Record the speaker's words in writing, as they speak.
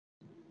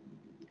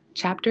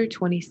Chapter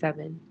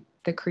 27,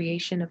 The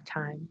Creation of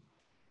Time.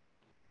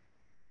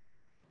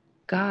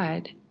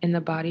 God, in the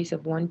bodies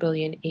of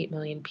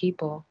 1,008,000,000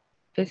 people,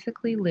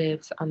 physically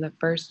lives on the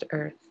first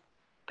earth,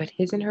 but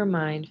his and her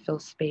mind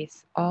fills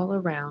space all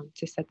around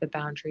to set the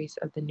boundaries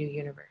of the new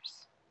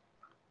universe.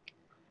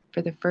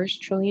 For the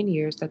first trillion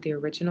years that the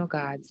original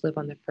gods live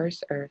on the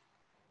first earth,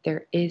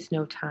 there is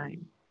no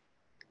time.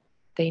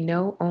 They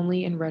know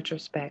only in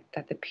retrospect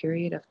that the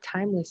period of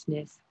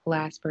timelessness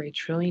lasts for a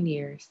trillion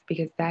years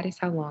because that is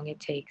how long it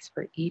takes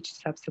for each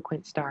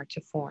subsequent star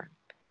to form,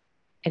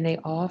 and they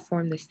all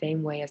form the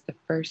same way as the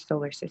first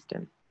solar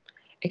system,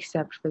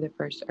 except for the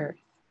first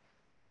Earth.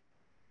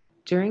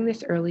 During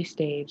this early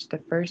stage,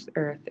 the first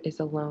Earth is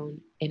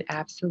alone in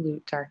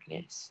absolute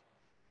darkness.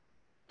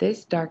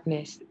 This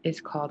darkness is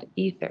called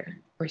ether,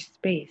 or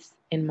space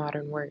in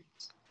modern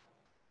words.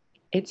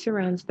 It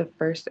surrounds the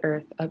first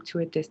Earth up to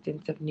a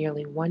distance of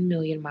nearly 1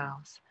 million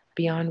miles,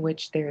 beyond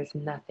which there is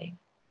nothing.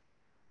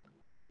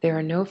 There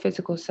are no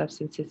physical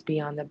substances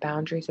beyond the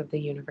boundaries of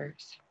the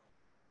universe.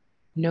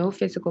 No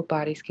physical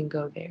bodies can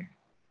go there.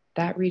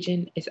 That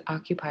region is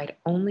occupied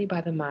only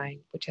by the mind,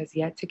 which has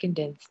yet to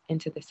condense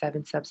into the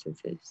seven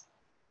substances.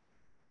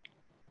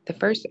 The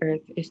first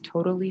Earth is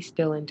totally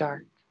still and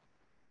dark.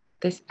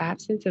 This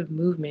absence of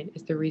movement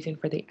is the reason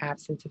for the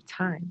absence of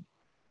time.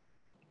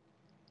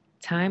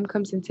 Time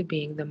comes into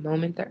being the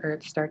moment the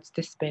Earth starts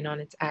to spin on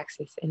its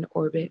axis in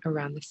orbit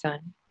around the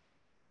Sun.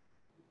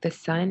 The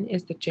Sun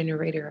is the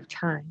generator of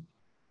time,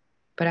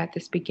 but at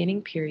this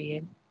beginning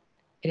period,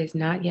 it has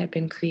not yet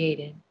been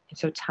created, and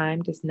so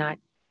time does not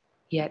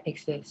yet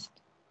exist.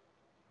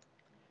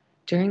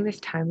 During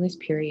this timeless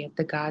period,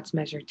 the gods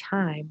measure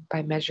time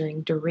by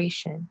measuring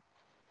duration.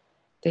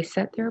 They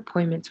set their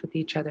appointments with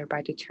each other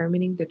by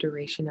determining the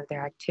duration of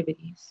their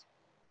activities.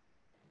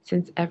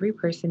 Since every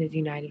person is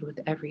united with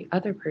every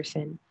other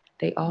person,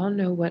 they all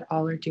know what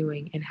all are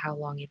doing and how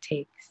long it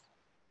takes.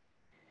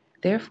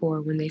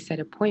 Therefore, when they set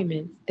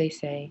appointments, they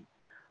say,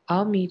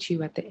 I'll meet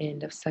you at the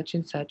end of such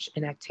and such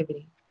an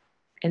activity,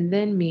 and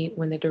then meet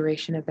when the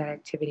duration of that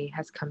activity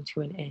has come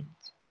to an end.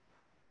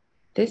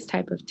 This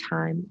type of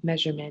time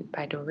measurement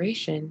by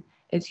duration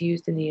is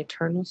used in the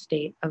eternal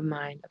state of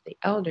mind of the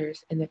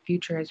elders in the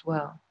future as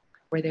well,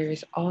 where there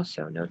is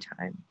also no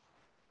time.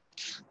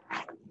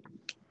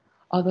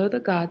 Although the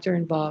gods are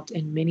involved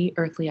in many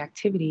earthly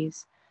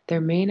activities, their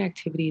main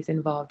activities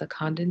involve the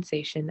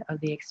condensation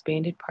of the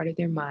expanded part of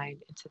their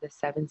mind into the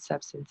seven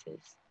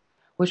substances,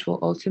 which will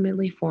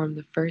ultimately form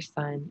the first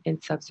sun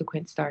and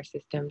subsequent star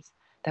systems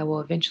that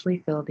will eventually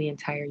fill the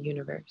entire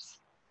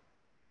universe.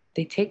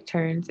 They take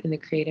turns in the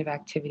creative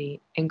activity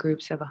in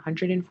groups of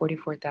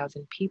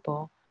 144,000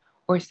 people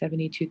or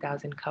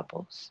 72,000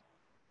 couples.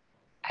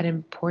 At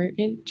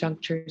important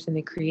junctures in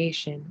the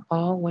creation,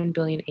 all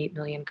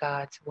 1,008,000,000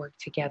 gods work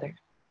together.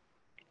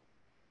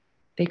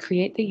 They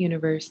create the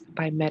universe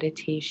by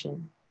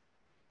meditation.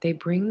 They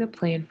bring the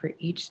plan for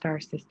each star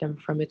system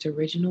from its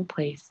original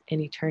place in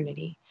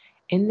eternity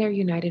in their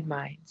united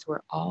minds,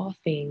 where all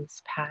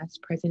things,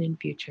 past, present, and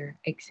future,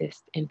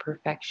 exist in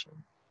perfection.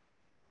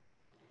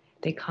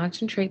 They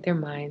concentrate their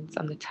minds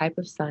on the type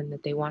of sun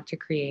that they want to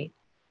create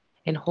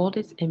and hold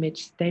its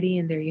image steady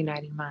in their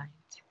united minds.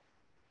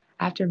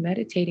 After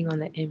meditating on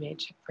the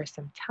image for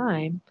some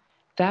time,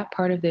 that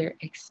part of their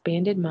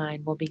expanded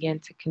mind will begin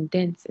to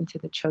condense into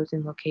the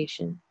chosen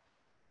location.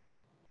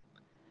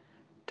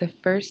 The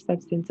first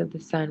substance of the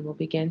sun will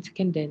begin to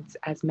condense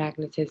as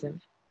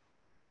magnetism.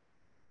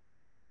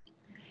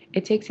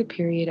 It takes a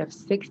period of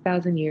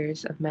 6,000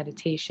 years of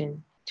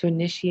meditation to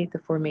initiate the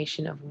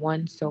formation of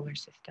one solar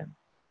system.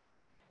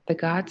 The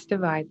gods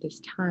divide this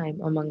time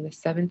among the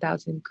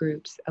 7,000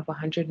 groups of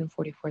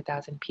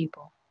 144,000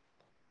 people.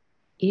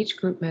 Each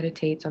group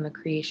meditates on the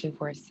creation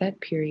for a set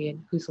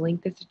period whose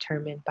length is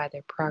determined by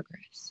their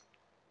progress.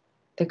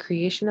 The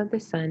creation of the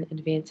sun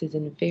advances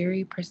in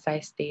very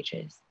precise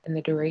stages, and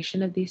the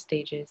duration of these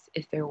stages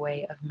is their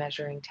way of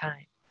measuring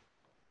time.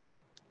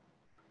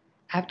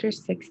 After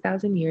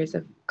 6,000 years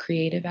of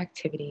creative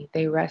activity,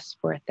 they rest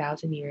for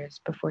 1,000 years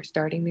before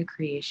starting the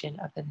creation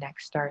of the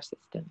next star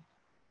system.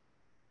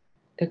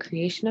 The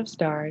creation of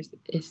stars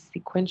is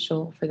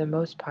sequential for the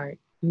most part,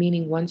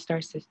 meaning one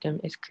star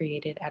system is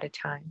created at a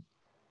time.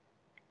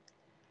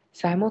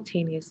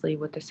 Simultaneously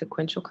with the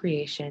sequential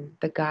creation,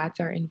 the gods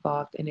are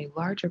involved in a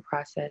larger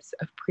process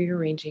of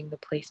prearranging the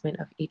placement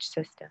of each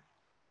system.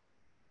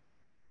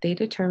 They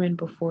determine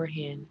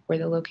beforehand where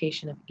the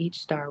location of each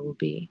star will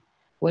be,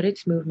 what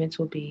its movements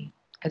will be,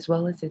 as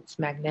well as its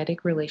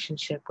magnetic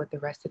relationship with the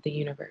rest of the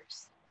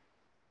universe.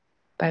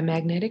 By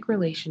magnetic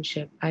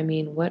relationship, I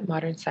mean what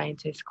modern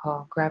scientists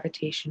call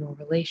gravitational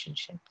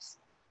relationships.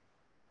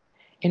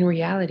 In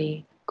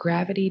reality,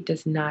 gravity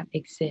does not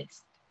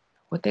exist.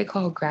 What they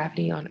call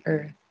gravity on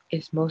Earth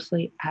is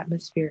mostly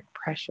atmospheric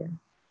pressure.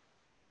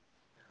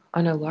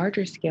 On a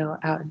larger scale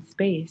out in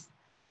space,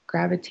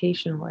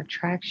 gravitational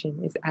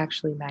attraction is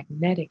actually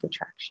magnetic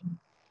attraction.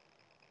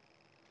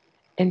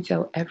 And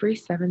so every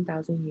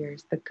 7,000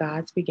 years, the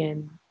gods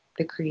begin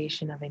the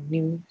creation of a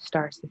new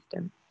star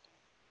system.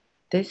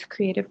 This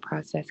creative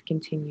process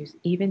continues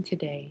even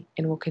today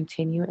and will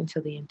continue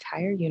until the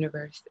entire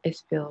universe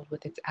is filled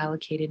with its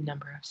allocated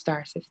number of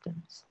star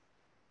systems.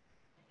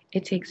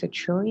 It takes 1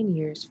 trillion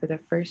years for the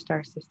first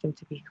star system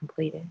to be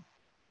completed,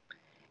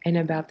 and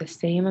about the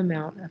same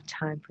amount of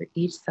time for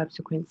each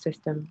subsequent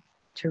system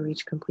to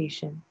reach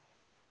completion.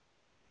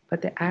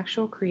 But the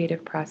actual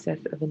creative process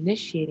of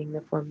initiating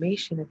the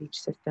formation of each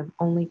system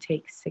only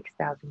takes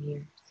 6,000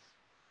 years.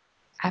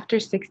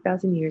 After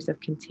 6,000 years of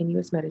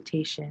continuous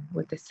meditation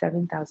with the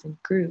 7,000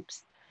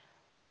 groups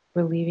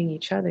relieving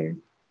each other,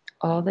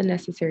 all the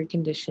necessary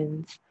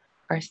conditions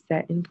are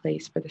set in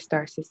place for the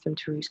star system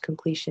to reach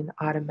completion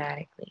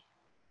automatically.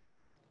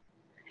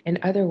 In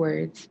other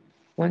words,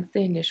 once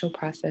the initial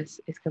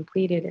process is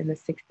completed in the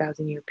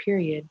 6,000-year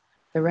period,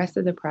 the rest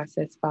of the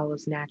process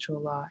follows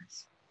natural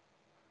laws.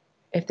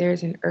 If there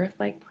is an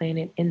Earth-like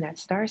planet in that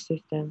star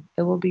system,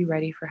 it will be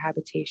ready for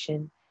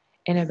habitation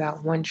in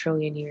about 1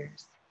 trillion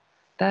years.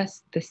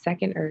 Thus, the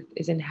second Earth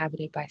is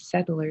inhabited by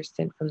settlers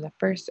sent from the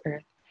first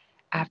Earth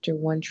after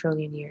 1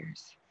 trillion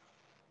years.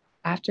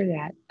 After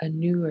that, a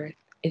new Earth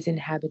is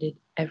inhabited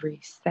every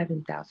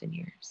 7,000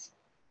 years.